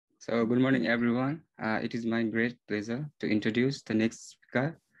So good morning, everyone. It is my great pleasure to introduce the next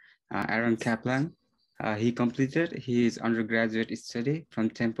speaker, Aaron Kaplan. He completed his undergraduate study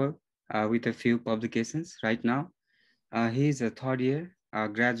from Temple with a few publications right now. He is a third year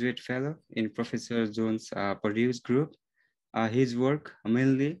graduate fellow in Professor Jones' Perdew's group. His work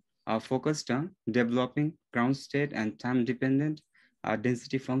mainly focused on developing ground state and time-dependent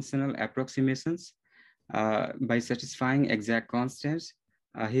density functional approximations by satisfying exact constants.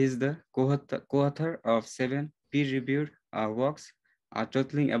 He is the co-author of 7 peer-reviewed works,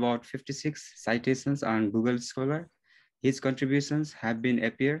 totaling about 56 citations on Google Scholar. His contributions have been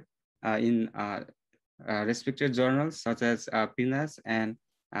appeared in respected journals such as PNAS and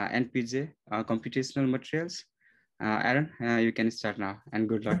NPJ Computational Materials. Aaron, you can start now, and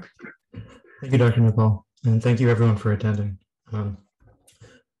good luck. Thank you, Dr. Nepal, and thank you everyone for attending.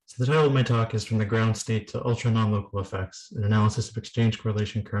 So the title of my talk is From the Ground State to Ultra-Non-Local Effects, an analysis of exchange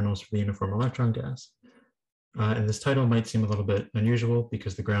correlation kernels for the uniform electron gas. And this title might seem a little bit unusual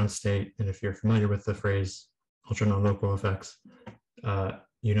because the ground state, and if you're familiar with the phrase ultra-non-local effects,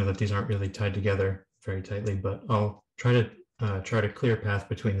 you know that these aren't really tied together very tightly, but I'll try to clear a path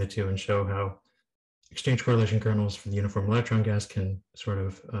between the two and show how exchange correlation kernels for the uniform electron gas can sort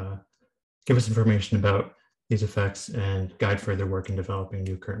of give us information about these effects and guide further work in developing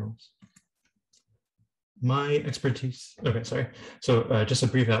new kernels. My expertise, okay, sorry. So just a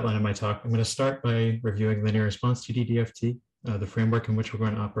brief outline of my talk. I'm going to start by reviewing linear response TDDFT, the framework in which we're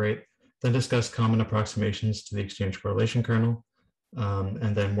going to operate, then discuss common approximations to the exchange correlation kernel,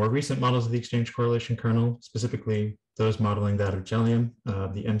 and then more recent models of the exchange correlation kernel, specifically those modeling that of Jellium,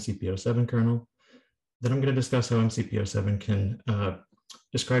 the MCP07 kernel. Then I'm going to discuss how MCP07 can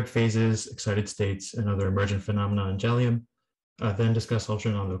describe phases, excited states, and other emergent phenomena in Jellium, then discuss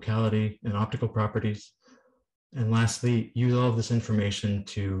ultra-non-locality and optical properties, and lastly, use all of this information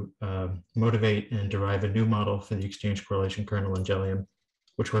to motivate and derive a new model for the exchange correlation kernel in Jellium,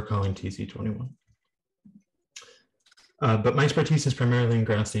 which we're calling TC21. But my expertise is primarily in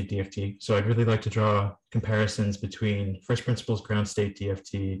ground state DFT, so I'd really like to draw comparisons between first principles ground state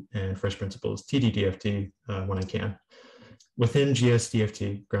DFT and first principles TDDFT when I can. Within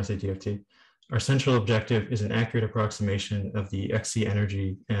GSDFT, ground state DFT, our central objective is an accurate approximation of the XC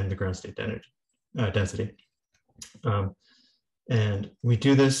energy and the ground state density. And we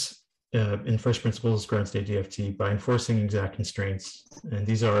do this in first principles ground state DFT by enforcing exact constraints. And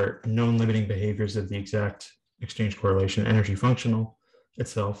these are known limiting behaviors of the exact exchange correlation energy functional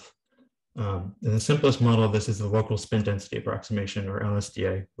itself. And the simplest model of this is the local spin density approximation, or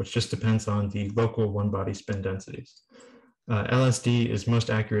LSDA, which just depends on the local one-body spin densities. LSD is most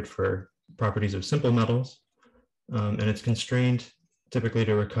accurate for properties of simple metals, and it's constrained typically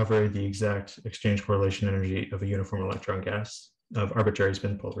to recover the exact exchange correlation energy of a uniform electron gas of arbitrary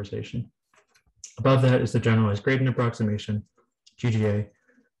spin polarization. Above that is the generalized gradient approximation, GGA.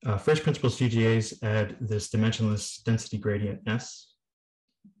 First principles GGAs add this dimensionless density gradient S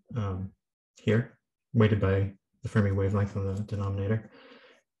here, weighted by the Fermi wavelength on the denominator.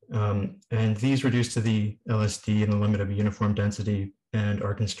 And these reduce to the LSD in the limit of a uniform density and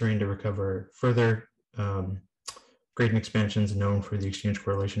are constrained to recover further gradient expansions known for the exchange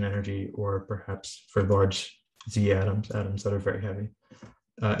correlation energy, or perhaps for large Z atoms that are very heavy.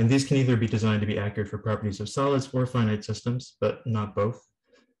 And these can either be designed to be accurate for properties of solids or finite systems, but not both.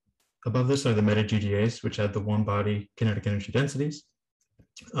 Above this are the meta-GGAs, which add the one-body kinetic energy densities.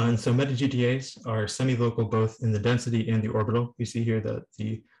 And so meta-GGAs are semi-local both in the density and the orbital. You see here that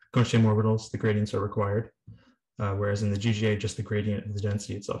the Cohen orbitals, the gradients are required, whereas in the GGA, just the gradient of the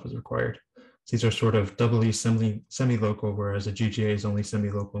density itself is required. So these are sort of doubly semi-local, whereas a GGA is only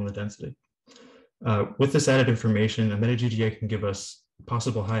semi-local in the density. With this added information, a meta-GGA can give us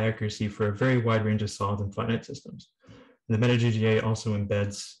possible high accuracy for a very wide range of solid and finite systems. And the meta-GGA also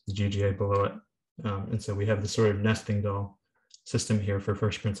embeds the GGA below it. And so we have this sort of nesting doll system here for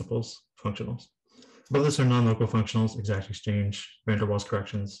first principles functionals. Above this are non-local functionals, exact exchange, van der Waals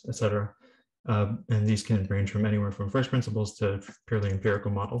corrections, etc. And these can range from anywhere from first principles to purely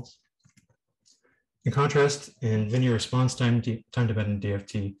empirical models. In contrast, in linear response time-dependent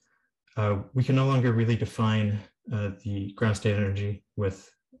DFT, we can no longer really define the ground state energy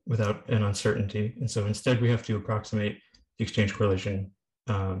without an uncertainty. And so instead, we have to approximate the exchange correlation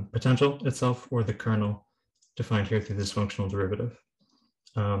potential itself, or the kernel defined here through this functional derivative.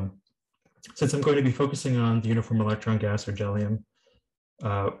 Since I'm going to be focusing on the uniform electron gas, or Jellium,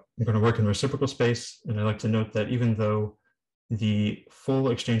 I'm going to work in reciprocal space. And I'd like to note that even though the full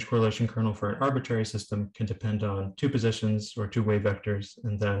exchange correlation kernel for an arbitrary system can depend on two positions or two wave vectors,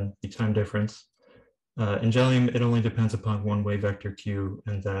 and then the time difference, In gallium, it only depends upon one wave vector q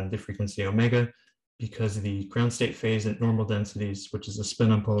and then the frequency omega, because the ground state phase at normal densities, which is a spin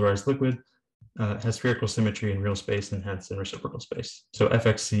unpolarized liquid, has spherical symmetry in real space and hence in reciprocal space. So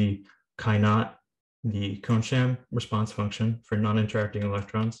FXC chi naught, the Kohn-Sham response function for non-interacting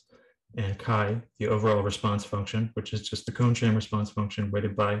electrons, and chi, the overall response function, which is just the Kohn-Sham response function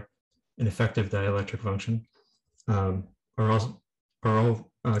weighted by an effective dielectric function, can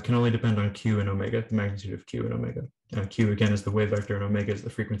only depend on q and omega, the magnitude of q and omega. Q again is the wave vector and omega is the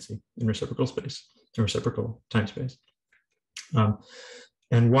frequency in reciprocal space, in reciprocal time space.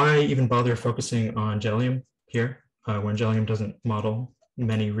 And why even bother focusing on gallium here when gallium doesn't model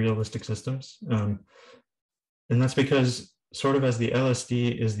many realistic systems? And that's because sort of as the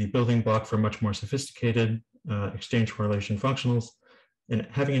LSD is the building block for much more sophisticated exchange correlation functionals, and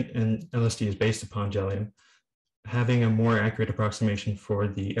having an LSD is based upon gallium, having a more accurate approximation for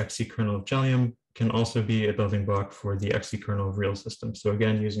the XC kernel of gallium can also be a building block for the XC kernel of real systems. So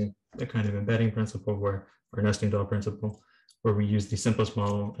again, using the kind of embedding principle or nesting doll principle, where we use the simplest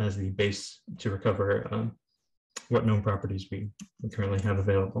model as the base to recover what known properties we currently have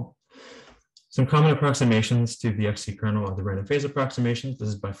available. Some common approximations to the XC kernel are the random phase approximations. This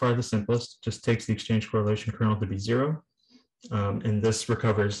is by far the simplest, just takes the exchange correlation kernel to be 0. And this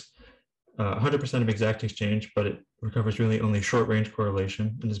recovers 100% of exact exchange, but it recovers really only short range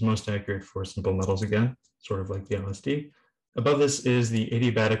correlation and is most accurate for simple metals again, sort of like the LSD. Above this is the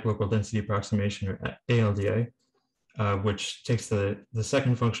adiabatic local density approximation, or ALDA, which takes the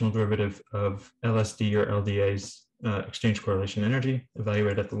second functional derivative of LSD or LDA's exchange correlation energy,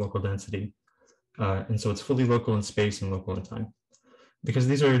 evaluated at the local density. And so it's fully local in space and local in time. Because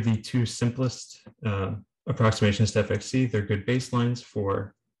these are the two simplest approximations to FXC, they're good baselines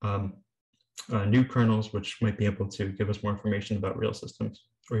for new kernels, which might be able to give us more information about real systems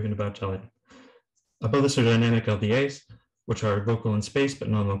or even about gallium. Above this are dynamic LDAs, which are local in space but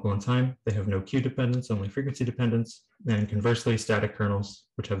non-local in time. They have no Q dependence, only frequency dependence. And conversely, static kernels,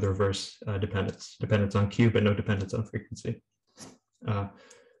 which have the reverse dependence on Q but no dependence on frequency.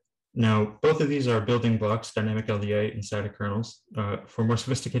 Now, both of these are building blocks, dynamic LDA and static kernels, for more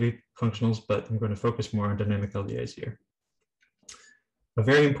sophisticated functionals, but I'm going to focus more on dynamic LDAs here. A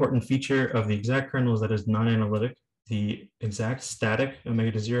very important feature of the exact kernel is that it's non-analytic. The exact static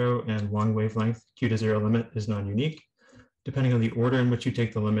omega to 0 and long wavelength q to 0 limit is non-unique. Depending on the order in which you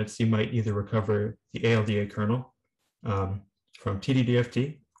take the limits, you might either recover the ALDA kernel from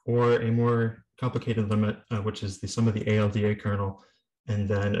TDDFT, or a more complicated limit, which is the sum of the ALDA kernel, and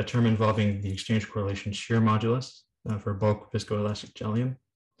then a term involving the exchange correlation shear modulus for bulk viscoelastic gallium.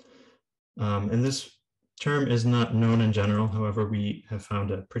 And this term is not known in general. However, we have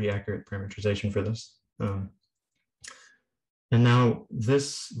found a pretty accurate parameterization for this. And now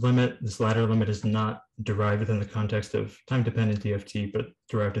this limit, this latter limit, is not derived within the context of time-dependent DFT, but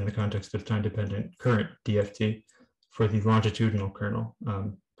derived in the context of time-dependent current DFT for the longitudinal kernel.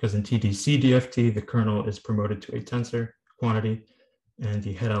 Because in TDC DFT, the kernel is promoted to a tensor quantity, and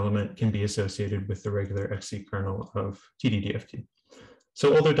the head element can be associated with the regular XC kernel of TDDFT.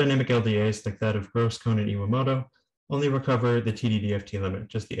 So older dynamic LDAs, like that of Gross, Kohn, and Iwamoto, only recover the TDDFT limit,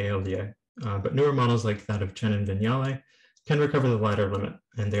 just the ALDA. But newer models like that of Chen and Vignale can recover the latter limit,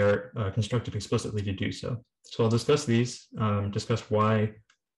 and they are constructed explicitly to do so. So I'll discuss these, discuss why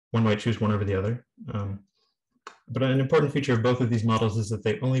one might choose one over the other. But an important feature of both of these models is that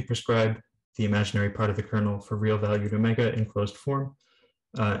they only prescribe the imaginary part of the kernel for real valued omega in closed form,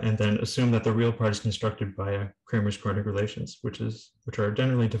 and then assume that the real part is constructed via Kramer's Kronig relations, which are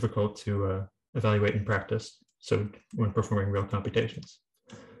generally difficult to evaluate in practice, so when performing real computations.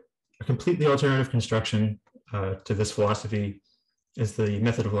 A completely alternative construction to this philosophy is the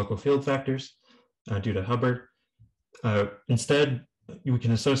method of local field factors due to Hubbard. Instead, we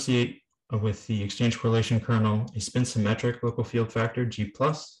can associate with the exchange correlation kernel a spin symmetric local field factor, G+,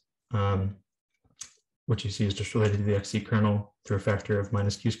 which you see is just related to the XC kernel through a factor of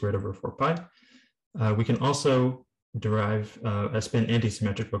minus q squared over 4 pi. We can also derive a spin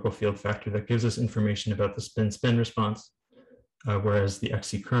antisymmetric local field factor that gives us information about the spin-spin response, whereas the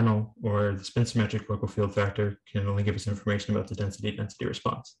XC kernel or the spin symmetric local field factor can only give us information about the density-density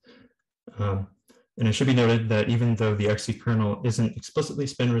response. And it should be noted that even though the XC kernel isn't explicitly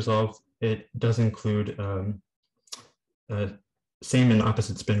spin resolved, it does include same and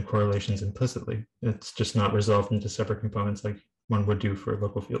opposite spin correlations implicitly. It's just not resolved into separate components like one would do for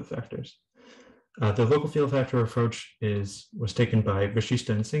local field factors. The local field factor approach was taken by Vashishta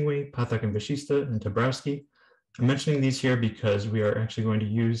and Singwi, Pathak and Vashishta, and Dabrowski. I'm mentioning these here because we are actually going to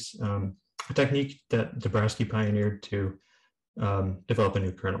use a technique that Dabrowski pioneered to develop a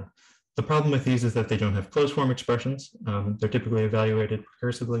new kernel. The problem with these is that they don't have closed form expressions. They're typically evaluated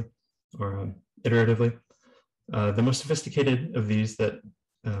recursively or iteratively. The most sophisticated of these that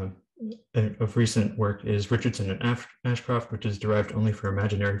of recent work is Richardson and Ashcroft, which is derived only for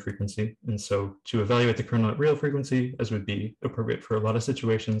imaginary frequency. And so to evaluate the kernel at real frequency, as would be appropriate for a lot of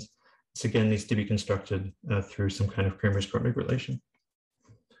situations, this again needs to be constructed through some kind of Kramers-Kronig relation.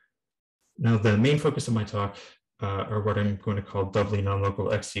 Now, the main focus of my talk are what I'm going to call doubly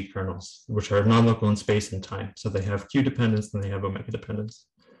non-local XC kernels, which are non-local in space and time. So they have Q dependence and they have omega dependence.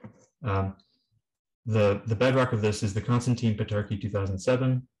 The bedrock of this is the Konstantin-Petarki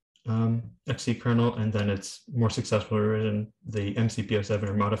 2007 XC kernel, and then it's more successful in the MCP07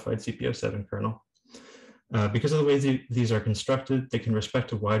 or modified CP07 kernel. Because of the way these are constructed, they can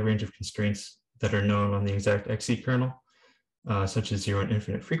respect a wide range of constraints that are known on the exact XC kernel, such as 0 and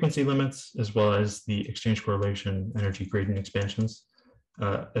infinite frequency limits, as well as the exchange correlation energy gradient expansions.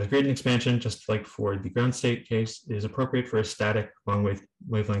 A gradient expansion, just like for the ground state case, is appropriate for a static long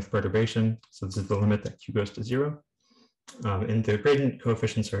wavelength perturbation. So this is the limit that Q goes to 0. And the gradient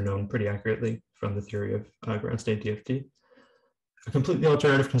coefficients are known pretty accurately from the theory of ground state DFT. A completely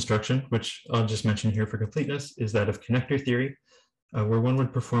alternative construction, which I'll just mention here for completeness, is that of connector theory, where one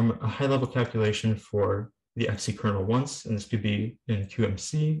would perform a high-level calculation for the XC kernel once, and this could be in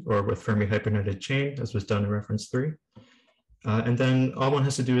QMC or with Fermi hyperknotted chain, as was done in reference 3. And then all one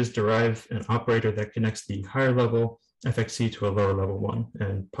has to do is derive an operator that connects the higher level FXC to a lower level one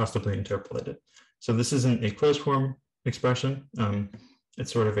and possibly interpolate it. So this isn't a closed form expression.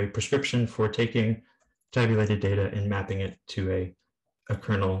 It's sort of a prescription for taking tabulated data and mapping it to a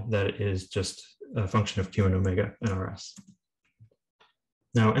kernel that is just a function of Q and omega and RS.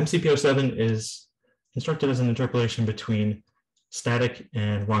 Now, MCP07 is constructed as an interpolation between static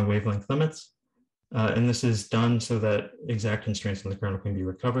and long wavelength limits. And this is done so that exact constraints on the kernel can be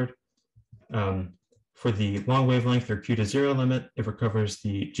recovered. For the long wavelength or Q to 0 limit, it recovers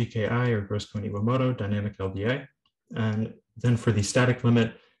the GKI or Gross-Koni-Iwamoto dynamic LDA. And then for the static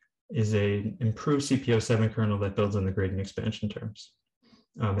limit is an improved CP07 kernel that builds on the gradient expansion terms.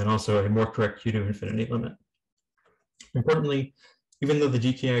 And also a more correct Q to infinity limit. Importantly, even though the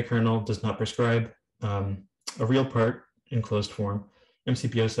GKI kernel does not prescribe a real part in closed form,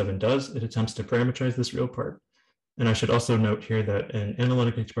 MCP07 does. It attempts to parameterize this real part. And I should also note here that an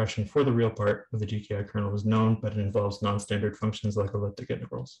analytic expression for the real part of the GKI kernel is known, but it involves non-standard functions like elliptic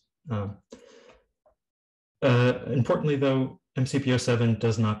integrals. Importantly, though, MCP07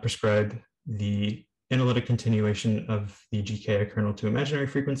 does not prescribe the analytic continuation of the GKI kernel to imaginary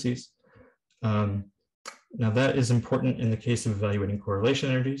frequencies. Now, that is important in the case of evaluating correlation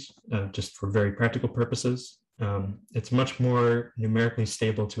energies, just for very practical purposes. It's much more numerically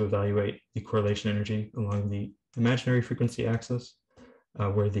stable to evaluate the correlation energy along the imaginary frequency axis,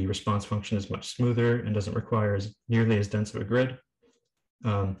 where the response function is much smoother and doesn't require nearly as dense of a grid.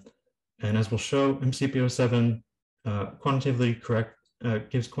 And as we'll show, MCP07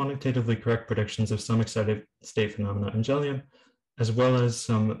 gives quantitatively correct predictions of some excited state phenomena in gellium, as well as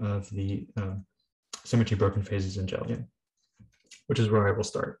some of the symmetry broken phases in gellium, which is where I will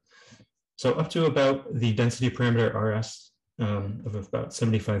start. So up to about the density parameter RS of about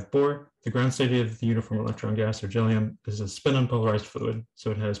 75 Bohr, the ground state of the uniform electron gas or gellium is a spin unpolarized fluid, so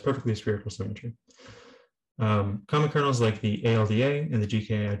it has perfectly spherical symmetry. Common kernels like the ALDA and the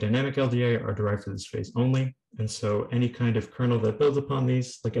GKI dynamic LDA are derived for this phase only, and so any kind of kernel that builds upon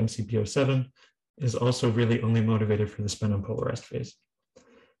these, like MCP07, is also really only motivated for the spin unpolarized phase.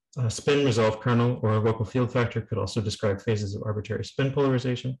 A spin resolved kernel or a local field factor could also describe phases of arbitrary spin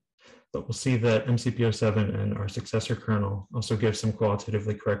polarization, but we'll see that MCP07 and our successor kernel also give some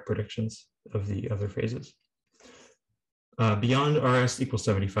qualitatively correct predictions of the other phases. Beyond RS equals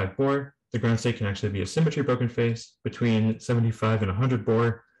 75 Bohr, the ground state can actually be a symmetry broken phase. Between 75 and 100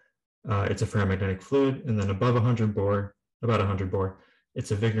 Bohr, it's a ferromagnetic fluid, and then above 100 Bohr, about 100 Bohr,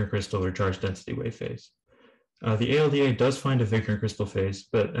 it's a Wigner crystal or charge density wave phase. The ALDA does find a Wigner crystal phase,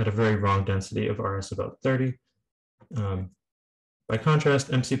 but at a very wrong density of RS about 30. By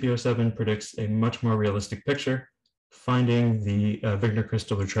contrast, MCP07 predicts a much more realistic picture, finding the Wigner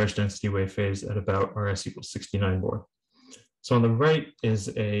crystal or charge density wave phase at about RS equals 69 Bohr. So on the right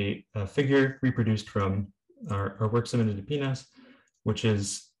is a figure reproduced from our work submitted to PNAS, which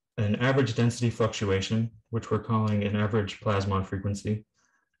is an average density fluctuation, which we're calling an average plasmon frequency,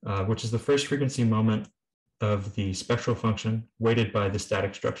 which is the first frequency moment of the spectral function weighted by the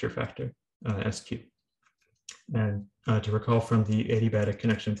static structure factor, SQ. And to recall from the adiabatic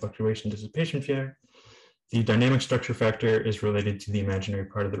connection fluctuation dissipation theory, the dynamic structure factor is related to the imaginary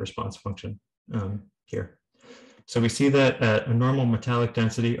part of the response function here. So we see that at a normal metallic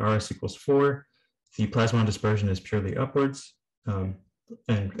density, RS equals 4, the plasmon dispersion is purely upwards. And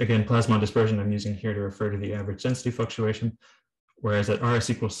again, plasmon dispersion I'm using here to refer to the average density fluctuation, whereas at RS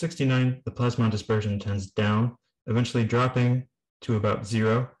equals 69, the plasmon dispersion tends down, eventually dropping to about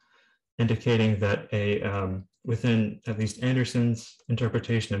 0, indicating that within at least Anderson's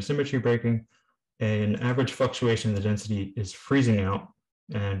interpretation of symmetry breaking, an average fluctuation in the density is freezing out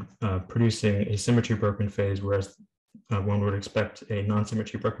and producing a symmetry broken phase, whereas one would expect a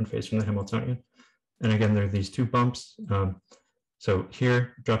non-symmetry broken phase from the Hamiltonian. And again, there are these two bumps. So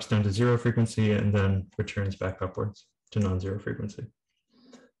here drops down to 0 frequency and then returns back upwards to non-zero frequency.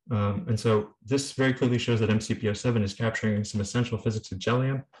 And so this very clearly shows that MCP07 is capturing some essential physics of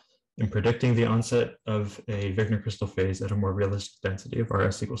gellium and predicting the onset of a Wigner crystal phase at a more realistic density of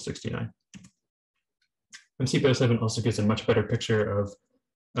RS equals 69. MCP07 also gives a much better picture of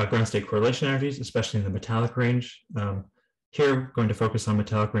ground state correlation energies, especially in the metallic range. Here, we're going to focus on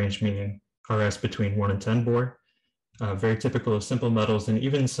metallic range, meaning RS between 1 and 10 Bohr, very typical of simple metals and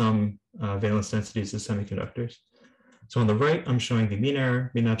even some valence densities of semiconductors. So on the right, I'm showing the mean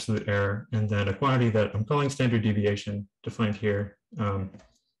error, mean absolute error, and then a quantity that I'm calling standard deviation, defined here,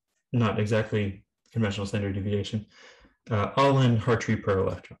 not exactly conventional standard deviation, all in Hartree per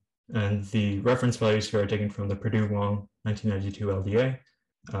electron. And the reference values here are taken from the Perdew-Wong 1992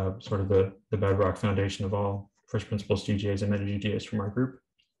 LDA, sort of the bedrock foundation of all first principles GGAs and meta GGAs from our group.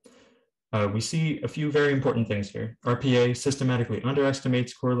 We see a few very important things here. RPA systematically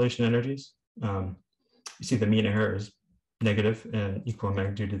underestimates correlation energies. You see the mean error is negative and equal in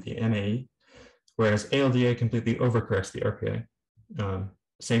magnitude to the MAE, whereas ALDA completely overcorrects the RPA.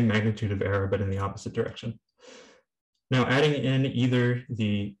 Same magnitude of error, but in the opposite direction. Now, adding in either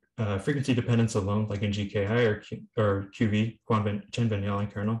the frequency dependence alone, like in GKI or QV, Chen-Van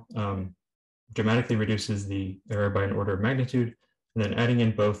kernel, dramatically reduces the error by an order of magnitude. And then adding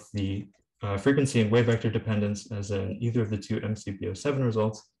in both the frequency and wave vector dependence, as in either of the two MCP07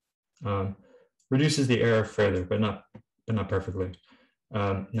 results, reduces the error further, but not perfectly.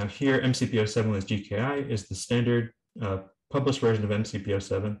 Now here, MCP07 with GKI is the standard published version of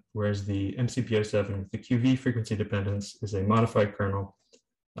MCP07, whereas the MCP07 with the QV frequency dependence is a modified kernel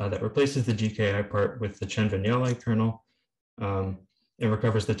that replaces the GKI part with the Chen-Van kernel and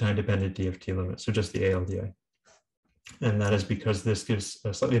recovers the time-dependent DFT limit, so just the ALDA. And that is because this gives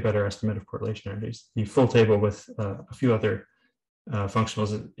a slightly better estimate of correlation energies. The full table with a few other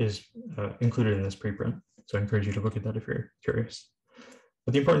functionals is included in this preprint. So I encourage you to look at that if you're curious.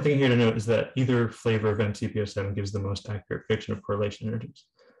 But the important thing here to note is that either flavor of MCP07 gives the most accurate prediction of correlation energies.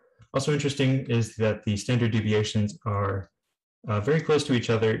 Also interesting is that the standard deviations are very close to each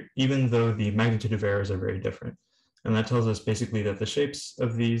other, even though the magnitude of errors are very different. And that tells us basically that the shapes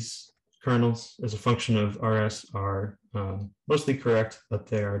of these kernels as a function of RS are mostly correct, but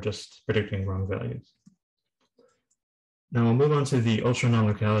they are just predicting wrong values. Now I'll move on to the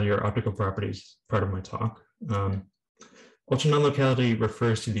ultranonlocality or optical properties part of my talk. Ultranonlocality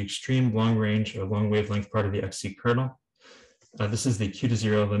refers to the extreme long range or long wavelength part of the XC kernel. This is the Q to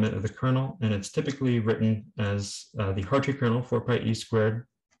 0 limit of the kernel, and it's typically written as the Hartree kernel 4 pi e squared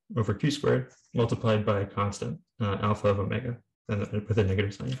over Q squared multiplied by a constant, alpha of omega, and with a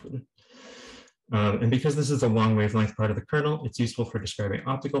negative sign included. And because this is a long wavelength part of the kernel, it's useful for describing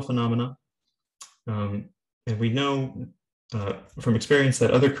optical phenomena. And we know from experience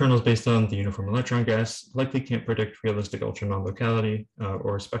that other kernels based on the uniform electron gas likely can't predict realistic ultranonlocality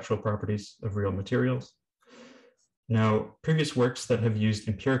or spectral properties of real materials. Now, previous works that have used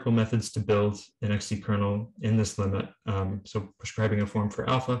empirical methods to build an XC kernel in this limit, so prescribing a form for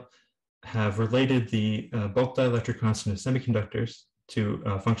alpha, have related the bulk dielectric constant of semiconductors to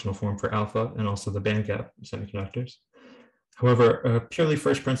a functional form for alpha and also the band gap of semiconductors. However, a purely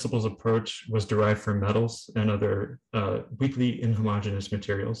first principles approach was derived from metals and other weakly inhomogeneous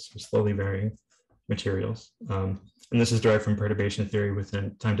materials, slowly varying materials. And this is derived from perturbation theory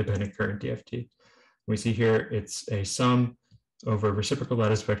within time-dependent current DFT. We see here it's a sum over reciprocal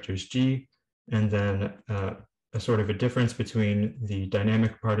lattice vectors G, and then a sort of a difference between the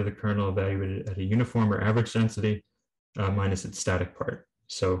dynamic part of the kernel evaluated at a uniform or average density minus its static part.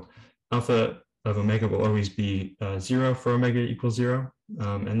 So alpha of omega will always be 0 for omega equals 0.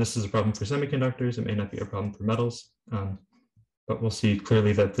 And this is a problem for semiconductors. It may not be a problem for metals, but we'll see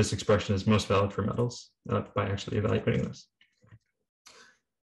clearly that this expression is most valid for metals by actually evaluating this.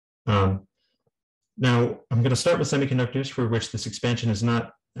 Now, I'm going to start with semiconductors, for which this expansion is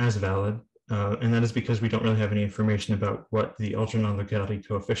not as valid. And that is because we don't really have any information about what the ultranonlocality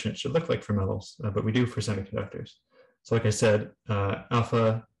coefficient should look like for metals, but we do for semiconductors. So like I said,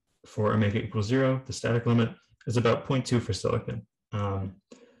 alpha for omega equals 0, the static limit, is about 0.2 for silicon. And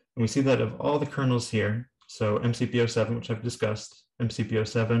we see that of all the kernels here, so MCP07, which I've discussed,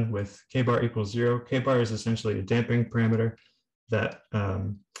 MCP07 with k-bar equals 0. K-bar is essentially a damping parameter that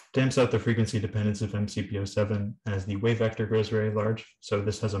damps out the frequency dependence of MCP07 as the wave vector grows very large. So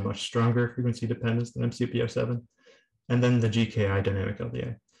this has a much stronger frequency dependence than MCP07. And then the GKI dynamic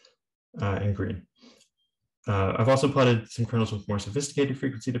LDA in green. I've also plotted some kernels with more sophisticated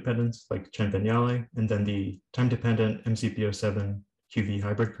frequency dependence, like Chen Vignale, and then the time-dependent MCP07 QV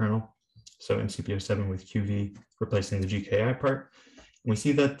hybrid kernel. So MCP07 with QV replacing the GKI part. And we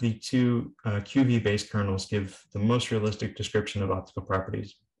see that the two QV-based kernels give the most realistic description of optical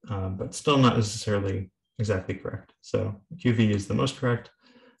properties, but still not necessarily exactly correct. So QV is the most correct,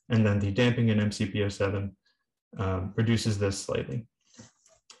 and then the damping in MCP07 reduces this slightly.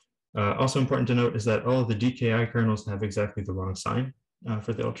 Also important to note is that all of the DKI kernels have exactly the wrong sign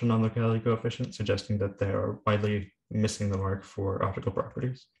for the ultra-non-locality coefficient, suggesting that they are widely missing the mark for optical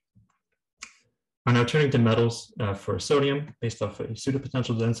properties. Now turning to metals for sodium, based off a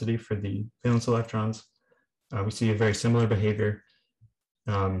pseudopotential density for the valence electrons, we see a very similar behavior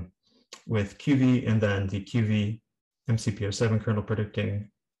with QV and then the QV MCP07 kernel predicting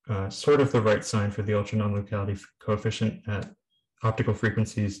sort of the right sign for the ultra-non-locality coefficient at optical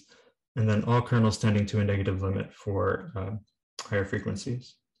frequencies, and then all kernels tending to a negative limit for higher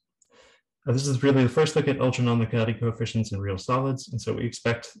frequencies. This is really the first look at ultra-non-locality coefficients in real solids, and so we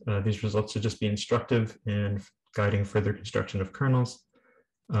expect these results to just be instructive in guiding further construction of kernels.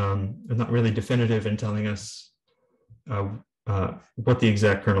 They're not really definitive in telling us what the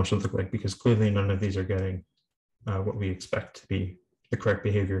exact kernel should look like, because clearly none of these are getting what we expect to be the correct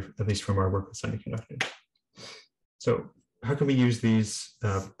behavior, at least from our work with semiconductors. So how can we use these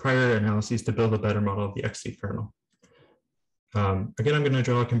prior analyses to build a better model of the XC kernel? Again, I'm going to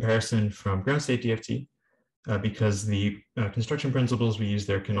draw a comparison from ground state DFT because the construction principles we use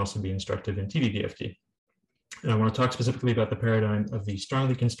there can also be instructive in TDDFT. And I want to talk specifically about the paradigm of the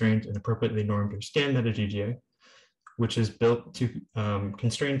strongly constrained and appropriately normed or scan meta-GGA, which is built to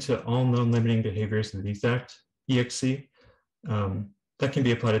constrain to all known limiting behaviors of the exact EXC that can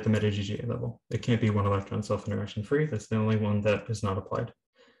be applied at the meta-GGA level. It can't be one electron self-interaction free. That's the only one that is not applied.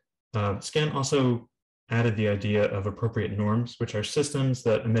 Scan also added the idea of appropriate norms, which are systems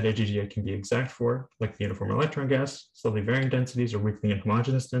that a meta-GGA can be exact for, like the uniform electron gas, slowly varying densities or weakly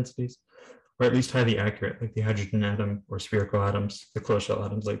inhomogeneous densities, or at least highly accurate, like the hydrogen atom or spherical atoms, the closed shell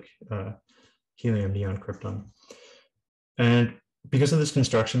atoms like helium, neon, krypton. And because of this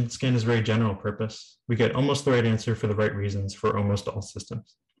construction, scan is very general purpose. We get almost the right answer for the right reasons for almost all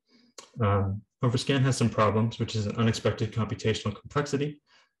systems. However, scan has some problems, which is an unexpected computational complexity,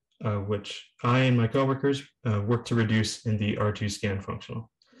 which I and my coworkers work to reduce in the R2 scan functional.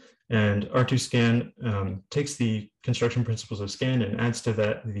 And R2 scan takes the construction principles of scan and adds to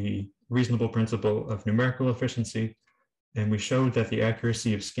that the reasonable principle of numerical efficiency. And we showed that the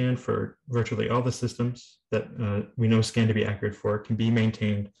accuracy of scan for virtually all the systems that we know scan to be accurate for can be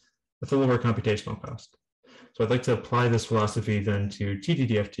maintained with a lower computational cost. So I'd like to apply this philosophy then to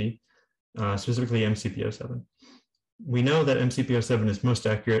TDDFT, specifically MCP07. We know that MCP07 is most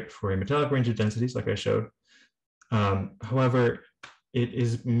accurate for a metallic range of densities, like I showed. However, it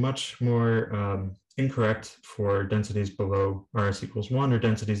is much more incorrect for densities below RS equals 1 or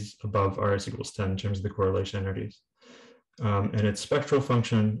densities above RS equals 10 in terms of the correlation energies. And its spectral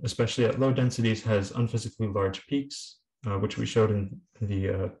function, especially at low densities, has unphysically large peaks, which we showed in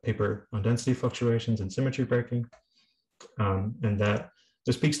the paper on density fluctuations and symmetry breaking, and that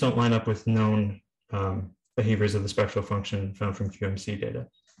those peaks don't line up with known behaviors of the spectral function found from QMC data.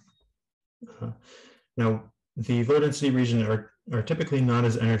 Now, the low density regions are typically not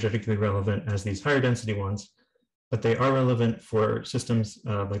as energetically relevant as these higher density ones, but they are relevant for systems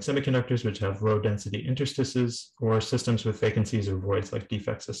like semiconductors, which have low density interstices, or systems with vacancies or voids like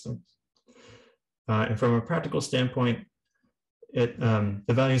defect systems. And from a practical standpoint, the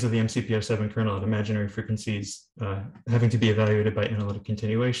values of the MCP07 kernel at imaginary frequencies having to be evaluated by analytic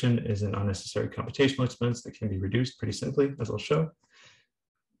continuation is an unnecessary computational expense that can be reduced pretty simply, as I'll show.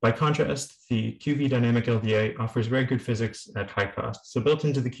 By contrast, the QV dynamic LDA offers very good physics at high cost. So built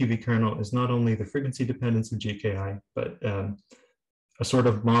into the QV kernel is not only the frequency dependence of GKI, but a sort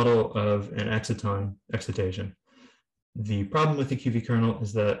of model of an exciton excitation. The problem with the QV kernel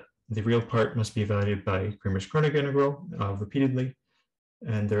is that the real part must be evaluated by Cramer's Kronig integral repeatedly,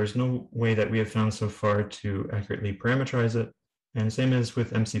 and there is no way that we have found so far to accurately parameterize it. And same as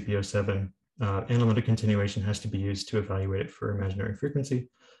with MCP07, analytic continuation has to be used to evaluate it for imaginary frequency.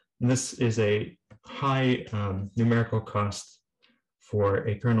 And this is a high numerical cost for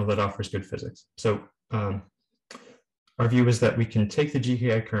a kernel that offers good physics. So our view is that we can take the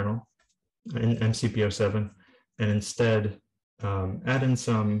GKI kernel in MCP07 and instead add in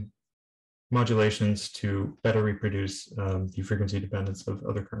some modulations to better reproduce the frequency dependence of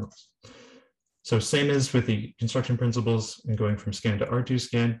other kernels. So same as with the construction principles and going from scan to R2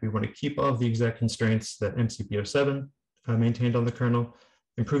 scan, we want to keep all of the exact constraints that MCP07 maintained on the kernel,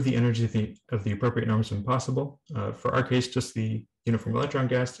 improve the energy of the appropriate norms when possible. For our case, just the uniform electron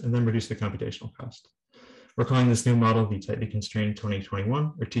gas, and then reduce the computational cost. We're calling this new model the tightly constrained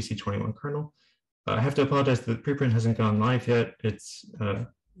 2021 or TC21 kernel. I have to apologize that the preprint hasn't gone live yet. It's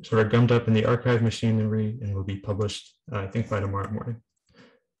sort of gummed up in the archive machinery and will be published, I think, by tomorrow morning.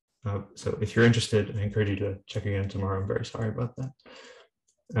 So if you're interested, I encourage you to check again tomorrow. I'm very sorry about that.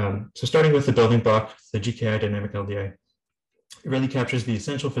 So starting with the building block, the GKI dynamic LDA, it really captures the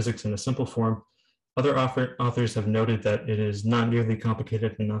essential physics in a simple form. Other authors have noted that it is not nearly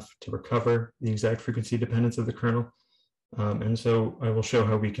complicated enough to recover the exact frequency dependence of the kernel. And so I will show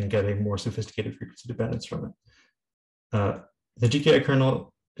how we can get a more sophisticated frequency dependence from it. The GKI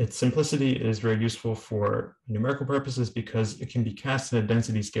kernel, its simplicity is very useful for numerical purposes because it can be cast in a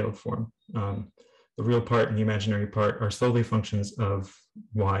density scaled form. The real part and the imaginary part are solely functions of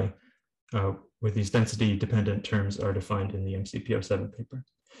y, where these density dependent terms are defined in the MCP07 paper.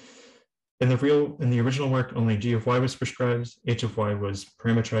 In the original work, only g of y was prescribed, h of y was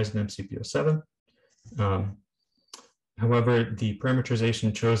parameterized in MCP07. However, the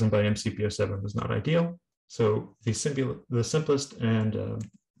parameterization chosen by MCP07 was not ideal. So the simplest and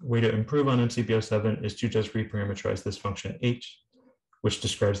way to improve on MCP07 is to just reparameterize this function h, which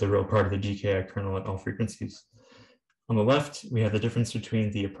describes the real part of the GKI kernel at all frequencies. On the left, we have the difference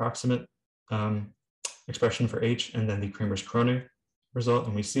between the approximate expression for h and then the Kramers-Kronig result.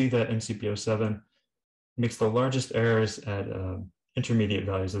 And we see that MCP07 makes the largest errors at intermediate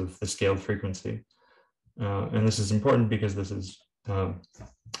values of the scaled frequency. And this is important because this is the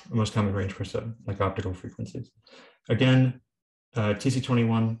most common range for like optical frequencies. Again,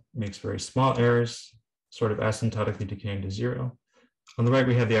 TC21 makes very small errors, sort of asymptotically decaying to 0. On the right,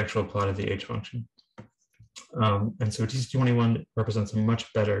 we have the actual plot of the h function. And so TC21 represents a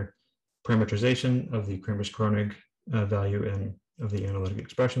much better parameterization of the Kramers-Kronig value of the analytic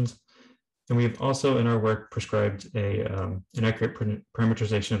expressions. And we have also in our work prescribed an accurate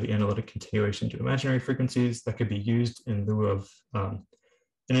parameterization of the analytic continuation to imaginary frequencies that could be used in lieu of an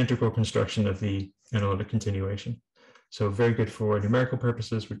integral construction of the analytic continuation. So very good for numerical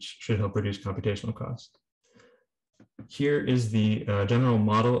purposes, which should help reduce computational cost. Here is the general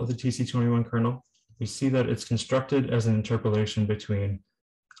model of the TC21 kernel. We see that it's constructed as an interpolation between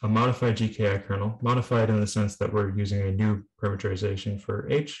a modified GKI kernel, modified in the sense that we're using a new parameterization for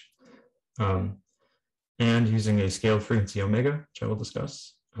h, and using a scaled frequency omega, which I will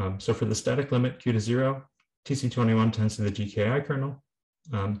discuss. So for the static limit q to 0, TC21 tends to the GKI kernel.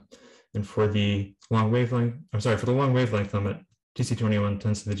 And for the long wavelength, for the long wavelength limit, TC21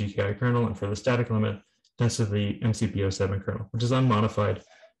 tends to the GKI kernel, and for the static limit, tends to the MCP07 kernel, which is unmodified,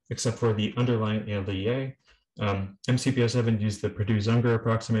 except for the underlying LDA. MCP07 used the Perdew-Zunger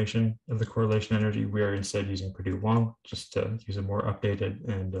approximation of the correlation energy. We are instead using Perdew-Wong, just to use a more updated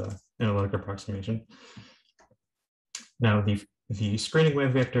and analytic approximation. Now, the screening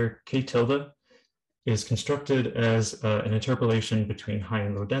wave vector K tilde is constructed as an interpolation between high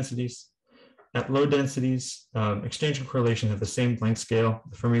and low densities. At low densities, exchange and correlation have the same length scale,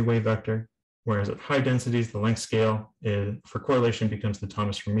 the Fermi wave vector, whereas at high densities, the length scale for correlation becomes the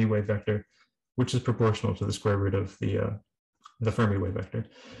Thomas Fermi wave vector, which is proportional to the square root of the Fermi wave vector.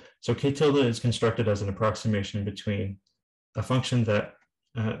 So K tilde is constructed as an approximation between a function that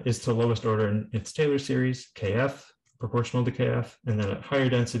is to lowest order in its Taylor series, Kf, proportional to Kf, and then at higher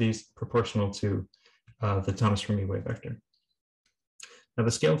densities, proportional to the Thomas Fermi wave vector. Now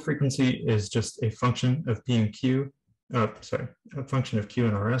the scaled frequency is just a function of P and Q, a function of Q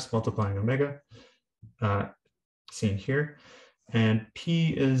and Rs multiplying omega, seen here. And P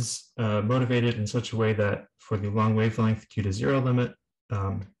is motivated in such a way that for the long wavelength Q to 0 limit,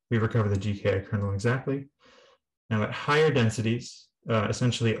 we recover the GKI kernel exactly. Now at higher densities,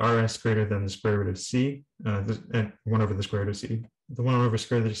 essentially Rs greater than the square root of C, and 1 over the square root of C. The 1 over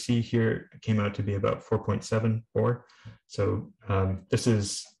square root of C here came out to be about 4.74. So this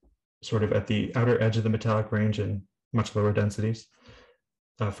is sort of at the outer edge of the metallic range and much lower densities.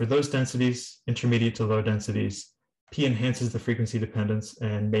 For those densities, intermediate to low densities, P enhances the frequency dependence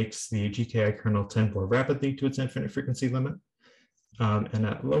and makes the GKI kernel tend more rapidly to its infinite frequency limit. And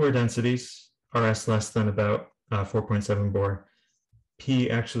at lower densities, Rs less than about 4.7 Bohr, P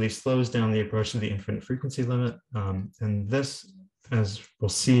actually slows down the approach to the infinite frequency limit. And this as we'll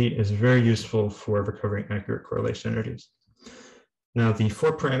see, is very useful for recovering accurate correlation energies. Now, the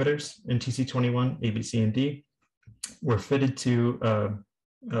 4 parameters in TC21, A, B, C, and D, were fitted to,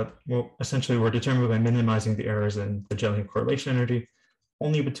 well, essentially were determined by minimizing the errors in the Jellium correlation energy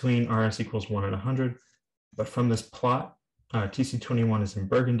only between RS equals 1 and 100. But from this plot, TC21 is in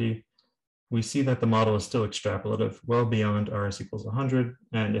burgundy. We see that the model is still extrapolative, well beyond RS equals 100.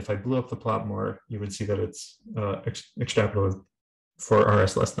 And if I blew up the plot more, you would see that it's extrapolative for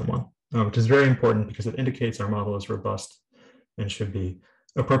RS less than 1, which is very important because it indicates our model is robust and should be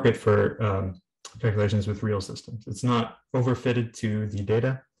appropriate for calculations with real systems. It's not overfitted to the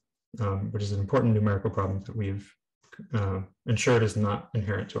data, which is an important numerical problem that we've ensured is not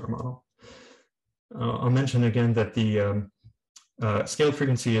inherent to our model. I'll mention again that the scaled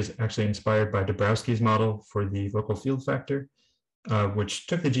frequency is actually inspired by Dabrowski's model for the local field factor, which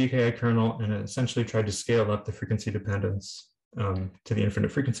took the GKI kernel and essentially tried to scale up the frequency dependence to the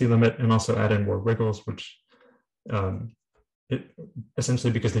infinite frequency limit, and also add in more wiggles, which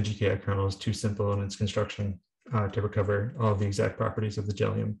essentially because the GKI kernel is too simple in its construction to recover all of the exact properties of the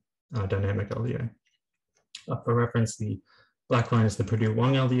Jellium dynamic LDA. For reference, the black line is the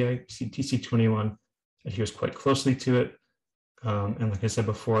Perdew-Wang LDA. TC21 adheres quite closely to it. And like I said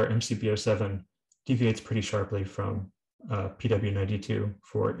before, MCP07 deviates pretty sharply from PW92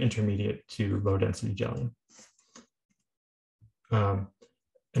 for intermediate to low density Jellium.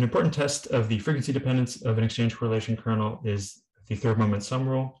 An important test of the frequency dependence of an exchange correlation kernel is the third moment sum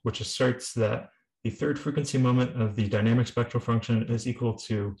rule, which asserts that the third frequency moment of the dynamic spectral function is equal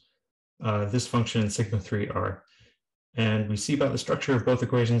to this function sigma 3r. And we see by the structure of both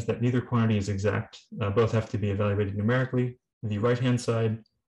equations that neither quantity is exact. Both have to be evaluated numerically. The right-hand side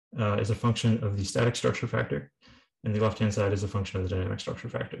is a function of the static structure factor, and the left-hand side is a function of the dynamic structure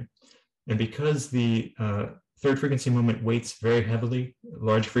factor. And because the third frequency moment weights very heavily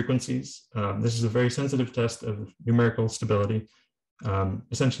large frequencies, this is a very sensitive test of numerical stability.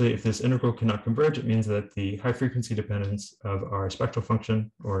 Essentially, if this integral cannot converge, it means that the high frequency dependence of our spectral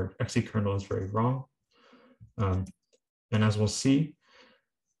function or XE kernel is very wrong. And as we'll see,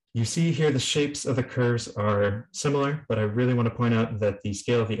 you see here the shapes of the curves are similar, but I really want to point out that the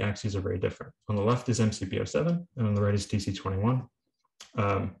scale of the axes are very different. On the left is MCP07, and on the right is TC21.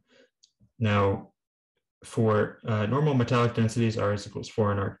 Now, for normal metallic densities, RS equals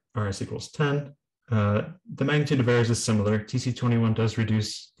 4 and RS equals 10, the magnitude of errors is similar. TC21 does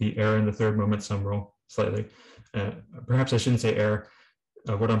reduce the error in the third moment sum rule slightly. Perhaps I shouldn't say error.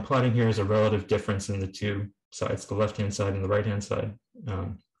 What I'm plotting here is a relative difference in the two sides, the left-hand side and the right-hand side.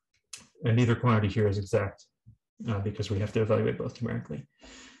 And neither quantity here is exact because we have to evaluate both numerically.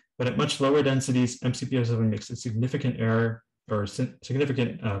 But at much lower densities, MCP07 makes a significant error or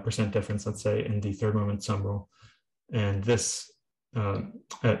significant percent difference, let's say, in the third moment sum rule. And this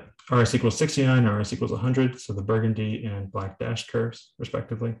at RS equals 69, RS equals 100, so the burgundy and black dashed curves,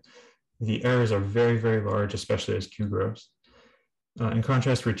 respectively, the errors are very, very large, especially as Q grows. In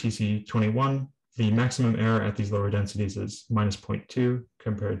contrast, for TC21, the maximum error at these lower densities is minus 0.2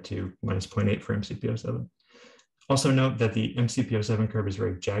 compared to minus 0.8 for MCP07. Also note that the MCP07 curve is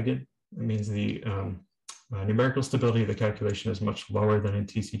very jagged. It means the numerical stability of the calculation is much lower than in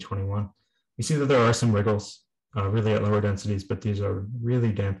TC21. You see that there are some wiggles really at lower densities, but these are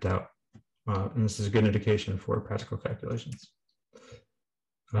really damped out. And this is a good indication for practical calculations.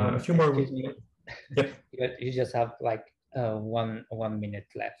 A few more. Yep. You just have like 1 minute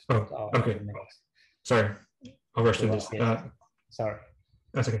left. Oh, okay. Sorry, I'll rush through this. Sorry.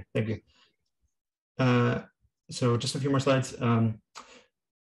 That's okay, thank you. So just a few more slides.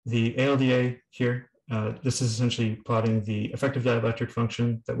 The ALDA here, this is essentially plotting the effective dielectric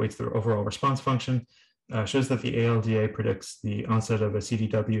function that weights the overall response function. Shows that the ALDA predicts the onset of a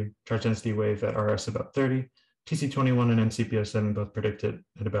CDW charge density wave at RS about 30. TC21 and MCP07 both predict it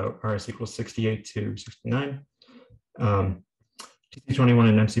at about RS equals 68 to 69. TC21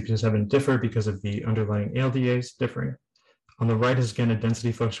 and MCP07 differ because of the underlying ALDAs differing. On the right is again a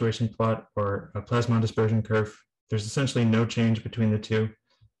density fluctuation plot or a plasmon dispersion curve. There's essentially no change between the two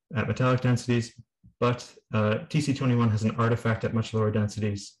at metallic densities, but TC21 has an artifact at much lower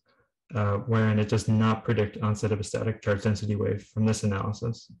densities wherein it does not predict onset of a static charge density wave from this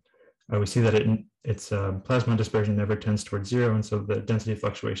analysis. We see that its plasmon dispersion never tends towards 0, and so the density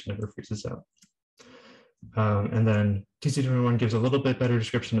fluctuation never freezes out. And then TC21 gives a little bit better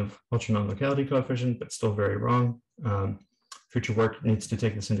description of ultranonlocality coefficient, but still very wrong. Future work needs to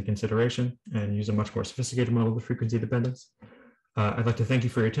take this into consideration and use a much more sophisticated model of frequency dependence. I'd like to thank you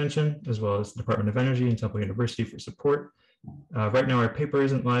for your attention, as well as the Department of Energy and Temple University for support. Right now, our paper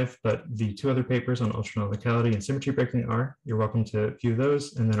isn't live, but the 2 other papers on ultranonlocality and symmetry breaking are. You're welcome to view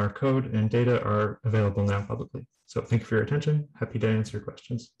those, and then our code and data are available now publicly. So thank you for your attention. Happy to answer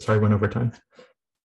questions. Sorry, I went over time.